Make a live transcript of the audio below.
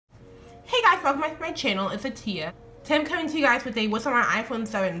Hey guys, welcome back to my channel. It's Tia. Today I'm coming to you guys with a what's on my iPhone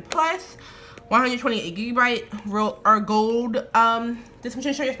 7 Plus 128 gigabyte or gold. This I'm going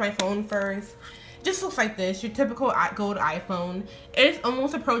to show you my phone first. It just looks like this, your typical gold iPhone. It is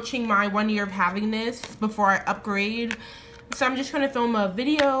almost approaching my 1 year of having this before I upgrade. So I'm just going to film a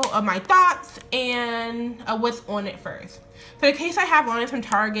video of my thoughts and what's on it first. So the case I have on is from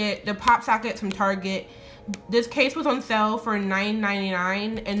Target, the pop socket's from Target. This case was on sale for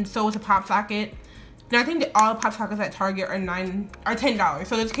 $9.99, and so was a pop socket. And I think that all the pop sockets at Target are $10.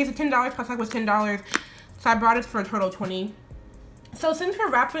 So this case is $10, pop socket was $10. So I brought it for a total of $20. So since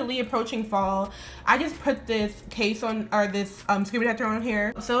we're rapidly approaching fall, I just put this case on, or this screen protector on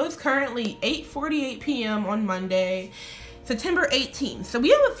here. So it's currently 8:48 p.m. on Monday, September 18th. So we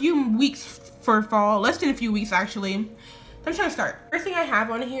have a few weeks for fall, less than a few weeks actually. I'm trying to start. First thing I have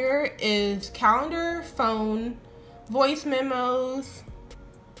on here is calendar, phone, voice memos,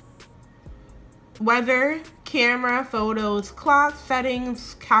 weather, camera, photos, clock,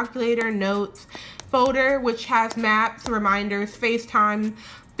 settings, calculator, notes, folder, which has maps, reminders, FaceTime,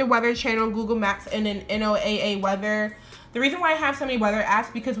 the weather channel, Google Maps, and then NOAA weather. The reason why I have so many weather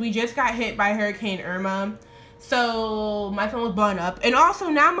apps because we just got hit by Hurricane Irma. So my phone was blown up, and also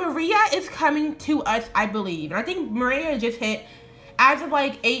now Maria is coming to us, I believe. And I think Maria just hit, as of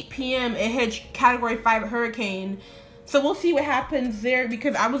like 8 p.m. it hit Category 5 hurricane. So we'll see what happens there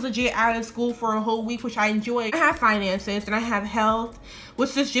because I was legit out of school for a whole week, which I enjoyed. I have finances and I have health,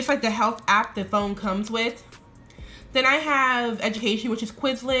 which is just like the health app the phone comes with. Then I have education, which is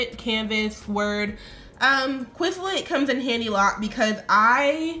Quizlet, Canvas, Word. Quizlet comes in handy a lot because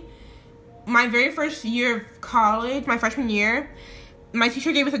my very first year of college, my freshman year, my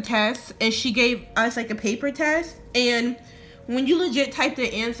teacher gave us a test, and she gave us like a paper test, and when you legit type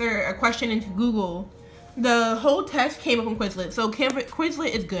the answer, a question into Google, the whole test came up on Quizlet. So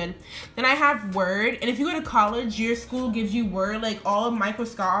Quizlet is good. Then I have Word, and if you go to college, your school gives you Word, like all of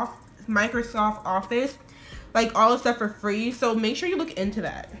Microsoft Office, like all the stuff for free, so make sure you look into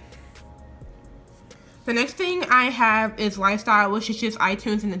that. The next thing I have is Lifestyle, which is just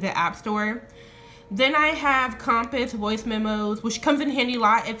iTunes and the App Store. Then I have Compass, voice memos, which comes in handy a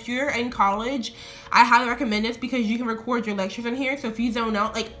lot. If you're in college, I highly recommend this because you can record your lectures in here. So if you zone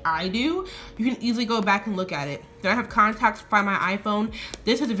out like I do, you can easily go back and look at it. Then I have Contacts, Find My iPhone.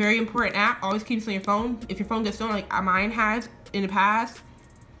 This is a very important app. Always keep this on your phone. If your phone gets stolen, like mine has in the past,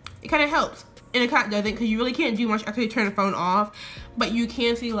 it kind of helps. And it kind of doesn't because you really can't do much after you turn the phone off, but you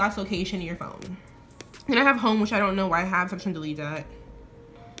can see the last location in your phone. Then I have Home, which I don't know why I have, so I'm just gonna delete that.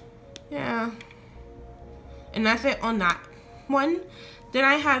 Yeah. And that's it on that one. Then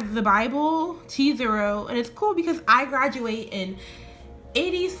I have the Bible, T0, and it's cool because I graduate in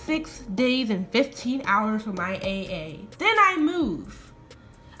 86 days and 15 hours for my AA. Then I move.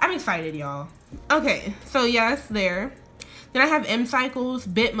 I'm excited, y'all. Okay, so yes, there. Then I have M-Cycles,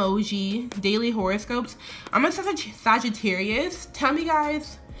 Bitmoji, Daily Horoscopes. I'm a Sagittarius. Tell me,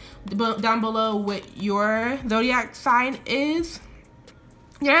 guys, down below what your zodiac sign is.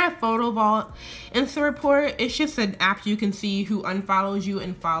 Then I have Photo Vault, Insta Report. It's just an app you can see who unfollows you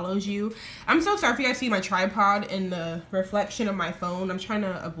and follows you. I'm so sorry if you guys see my tripod in the reflection of my phone. I'm trying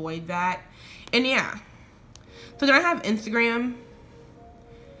to avoid that. And yeah. So then I have Instagram.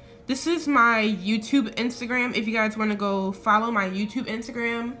 This is my YouTube Instagram. If you guys want to go follow my YouTube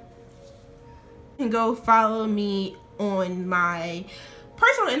Instagram, you can go follow me on my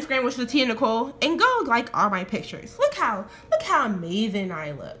personal Instagram, which is tianicole, and go like all my pictures. Look how amazing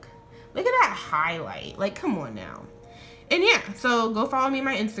I look. Look at that highlight. Like, come on now. And yeah, so go follow me on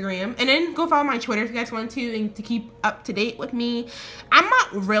my Instagram, and then go follow my Twitter if you guys want to, and to keep up to date with me. I'm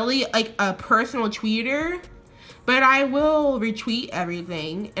not really like a personal tweeter, but I will retweet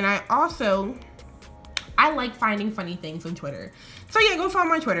everything. And I like finding funny things on Twitter. So yeah, go follow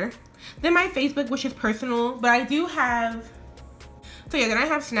my Twitter. Then my Facebook, which is personal, but I do have. So yeah, then I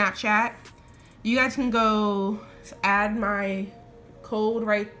have Snapchat. You guys can go add my code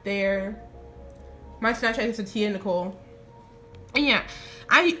right there. My Snapchat is tianicole. And yeah,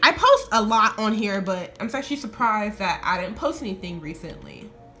 I post a lot on here, but I'm actually surprised that I didn't post anything recently.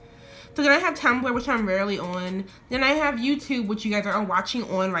 So then I have Tumblr, which I'm rarely on. Then I have YouTube, which you guys are watching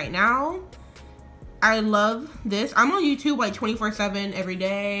on right now. I love this. I'm on YouTube like 24/7 every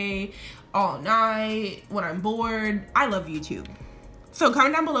day, all night, when I'm bored. I love YouTube. So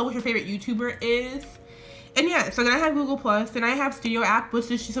comment down below what your favorite YouTuber is. And yeah, so then I have Google+, then I have Studio app, which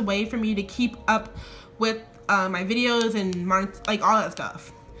is just a way for me to keep up with my videos and like all that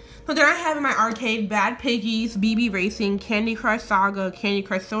stuff. So then I have in my arcade Bad Piggies, BB Racing, Candy Crush Saga, Candy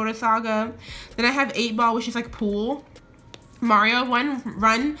Crush Soda Saga. Then I have 8 Ball, which is like pool. Mario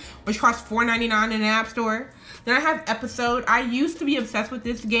Run, which costs $4.99 in an app store. Then I have Episode. I used to be obsessed with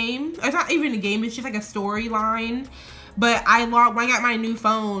this game. It's not even a game, it's just like a storyline. But when I got my new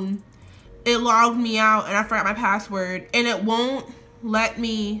phone, it logged me out and I forgot my password. And it won't let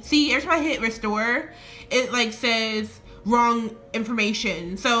me, see, every time I hit restore, it like says wrong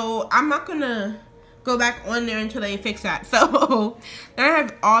information. So I'm not gonna go back on there until they fix that. So then I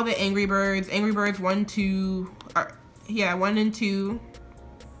have all the Angry Birds 1, 2, 1 and 2,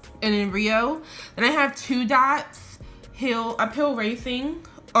 and then Rio. Then I have Two Dots, Uphill Racing,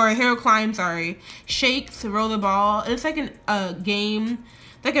 or Hill Climb, sorry, Shakes, Roll the Ball. It's like a game,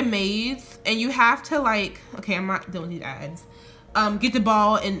 like a maze, and you have to like, okay, I'm not doing these ads. Get the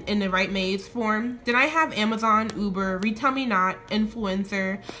ball in the right maze form. Then I have Amazon, Uber, Retell Me Not,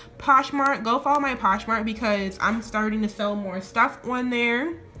 Influencer, Poshmark. Go follow my Poshmark because I'm starting to sell more stuff on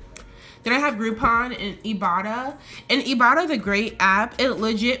there. Then I have Groupon and Ibotta. And Ibotta is a great app. It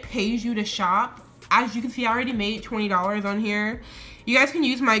legit pays you to shop. As you can see, I already made $20 on here. You guys can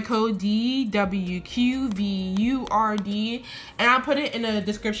use my code DWQVURD, and I'll put it in the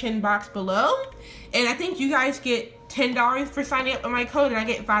description box below. And I think you guys get $10 for signing up with my code, and I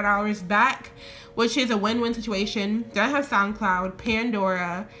get $5 back, which is a win-win situation. Then I have SoundCloud,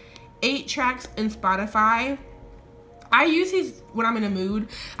 Pandora, 8 Tracks, and Spotify. I use these when I'm in a mood.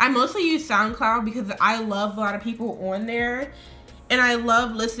 I mostly use SoundCloud because I love a lot of people on there, and I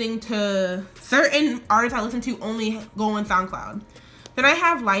love listening to certain artists I listen to only go on SoundCloud. Then I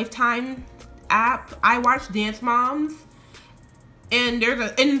have Lifetime app. I watch Dance Moms, and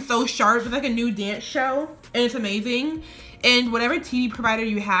and So Sharp. It's like a new dance show, and it's amazing. And whatever TV provider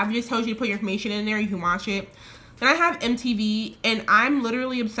you have, it just tells you to put your information in there. You can watch it. Then I have MTV, and I'm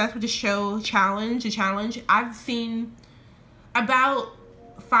literally obsessed with the show The Challenge. I've seen about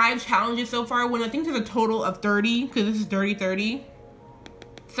 5 challenges so far, when I think there's a total of 30, because this is Dirty 30.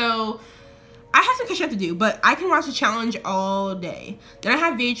 So I have some catching up to do, but I can watch The Challenge all day. Then I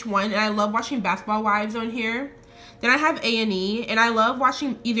have VH1, and I love watching Basketball Wives on here. Then I have A&E, and I love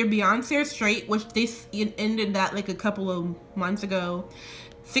watching either Beyonce or Straight, which they ended that like a couple of months ago.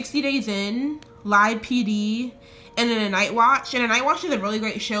 60 Days In, Live PD, and then A Night Watch. And A Night Watch is a really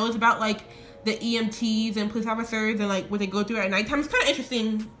great show. It's about like the EMTs and police officers and like what they go through at nighttime. It's kind of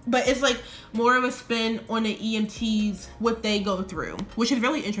interesting, but it's like more of a spin on the EMTs, what they go through, which is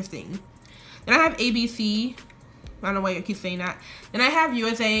really interesting. Then I have ABC. I don't know why I keep saying that. Then I have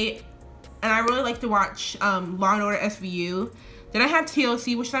USA, and I really like to watch Law and Order SVU. Then I have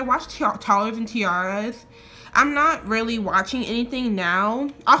TLC, which I watch Toddlers and Tiaras. I'm not really watching anything now.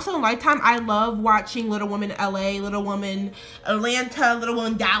 Also, Lifetime, I love watching Little Women LA, Little Women Atlanta, Little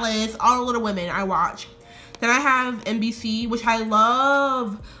Women Dallas, all the Little Women I watch. Then I have NBC, which I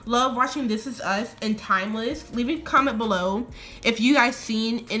love watching This Is Us and Timeless. Leave a comment below if you guys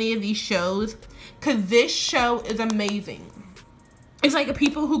seen any of these shows, because this show is amazing. It's like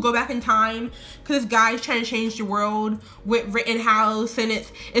people who go back in time because this guy's trying to change the world with Rittenhouse, and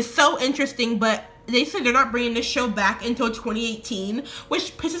it's so interesting, but they said they're not bringing this show back until 2018,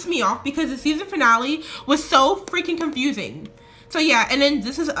 which pisses me off because the season finale was so freaking confusing. So yeah, and then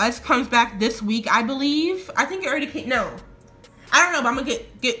This Is Us comes back this week, I believe. I think it already came, no. I don't know, but I'm gonna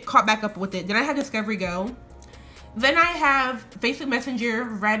get caught back up with it. Then I have Discovery Go. Then I have Facebook Messenger,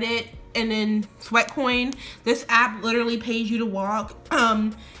 Reddit, and then Sweatcoin. This app literally pays you to walk.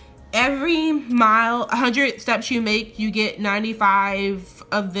 Every mile, 100 steps you make, you get 95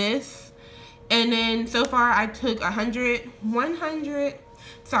 of this. And then so far I took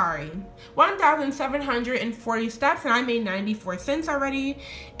 1,740 steps, and I made 94 cents already.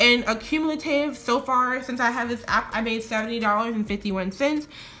 And accumulative so far since I have this app, I made $70.51.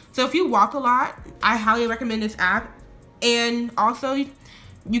 So if you walk a lot, I highly recommend this app. And also,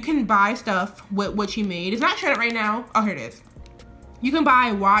 you can buy stuff with what you made. It's not showing it right now. Oh, here it is. You can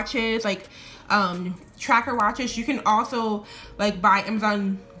buy watches, like tracker watches. You can also like buy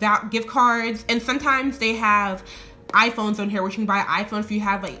Amazon gift cards, and sometimes they have iPhones on here, which you can buy an iPhone if you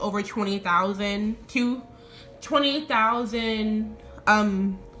have like over 20,000 to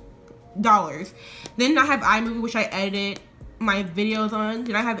 $20,000 dollars. Then I have iMovie, which I edit my videos on.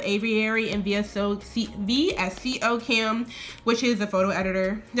 Then I have Aviary and VSCO Cam, which is a photo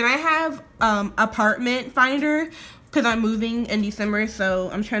editor. Then I have Apartment Finder because I'm moving in December, so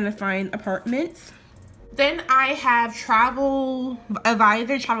I'm trying to find apartments. Then I have Travel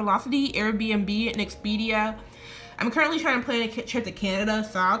Advisor, Travelocity, Airbnb, and Expedia. I'm currently trying to plan a trip to Canada,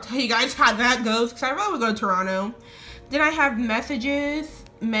 so I'll tell you guys how that goes because I really would go to Toronto. Then I have Messages,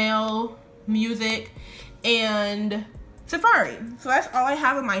 Mail, Music, and Safari. So that's all I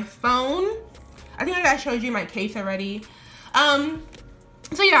have on my phone. I think I showed you my case already.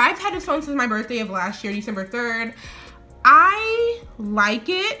 So yeah, I've had this phone since my birthday of last year, December 3rd. I like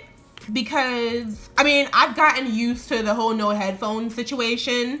it because, I mean, I've gotten used to the whole no headphones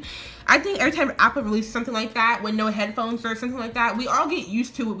situation. I think every time Apple releases something like that, when no headphones or something like that, we all get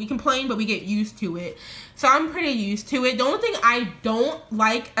used to it. We complain, but we get used to it. So I'm pretty used to it. The only thing I don't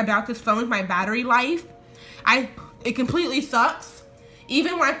like about this phone is my battery life. It completely sucks.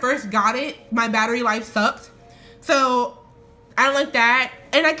 Even when I first got it, my battery life sucked. So I don't like that.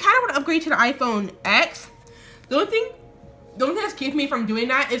 And I kind of want to upgrade to the iPhone X. The only thing that's keeping me from doing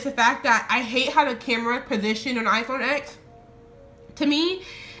that is the fact that I hate how the camera positioned on iPhone X. To me,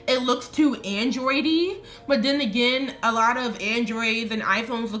 it looks too Android-y, but then again, a lot of Androids and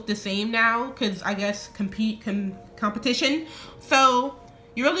iPhones look the same now because I guess competition. So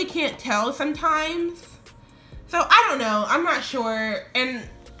you really can't tell sometimes. So I don't know. I'm not sure, and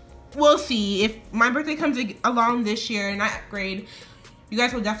we'll see. If my birthday comes along this year and I upgrade, you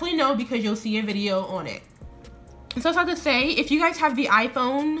guys will definitely know because you'll see a video on it. So that's all to say. If you guys have the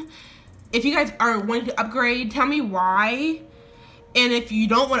iPhone, if you guys are wanting to upgrade, tell me why. And if you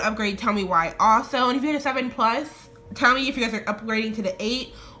don't want to upgrade, tell me why also. And if you have a 7 Plus, tell me if you guys are upgrading to the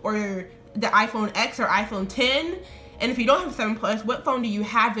 8 or the iPhone X or iPhone 10. And if you don't have a 7 Plus, what phone do you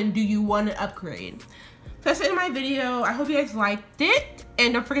have and do you want to upgrade? So that's it in my video. I hope you guys liked it.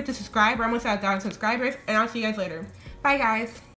 And don't forget to subscribe. We're almost at 1,000 subscribers. And I'll see you guys later. Bye, guys.